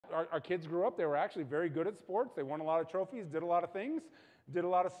our kids grew up, they were actually very good at sports. They won a lot of trophies, did a lot of things, did a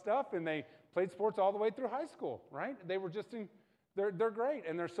lot of stuff, and they played sports all the way through high school, right? They were just they're great,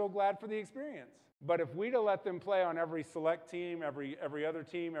 and they're so glad for the experience. But if we'd have let them play on every select team, every other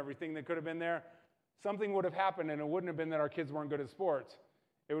team, everything that could have been there, something would have happened, and it wouldn't have been that our kids weren't good at sports.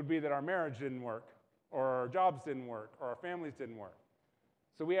 It would be that our marriage didn't work, or our jobs didn't work, or our families didn't work.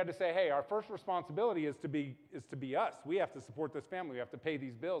 So we had to say, hey, our first responsibility is to be us. We have to support this family. We have to pay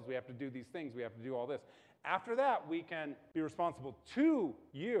these bills. We have to do these things. We have to do all this. After that, we can be responsible to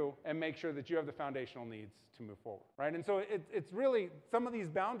you and make sure that you have the foundational needs to move forward, right? And so it's really, some of these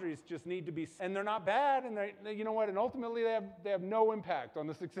boundaries just need to be, and they're not bad, and they, you know what, and ultimately they have no impact on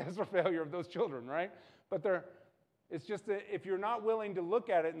the success or failure of those children, right? But it's just that if you're not willing to look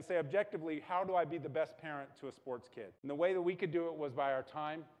at it and say objectively, how do I be the best parent to a sports kid? And the way that we could do it was by our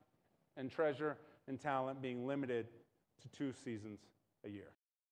time and treasure and talent being limited to 2 seasons a year.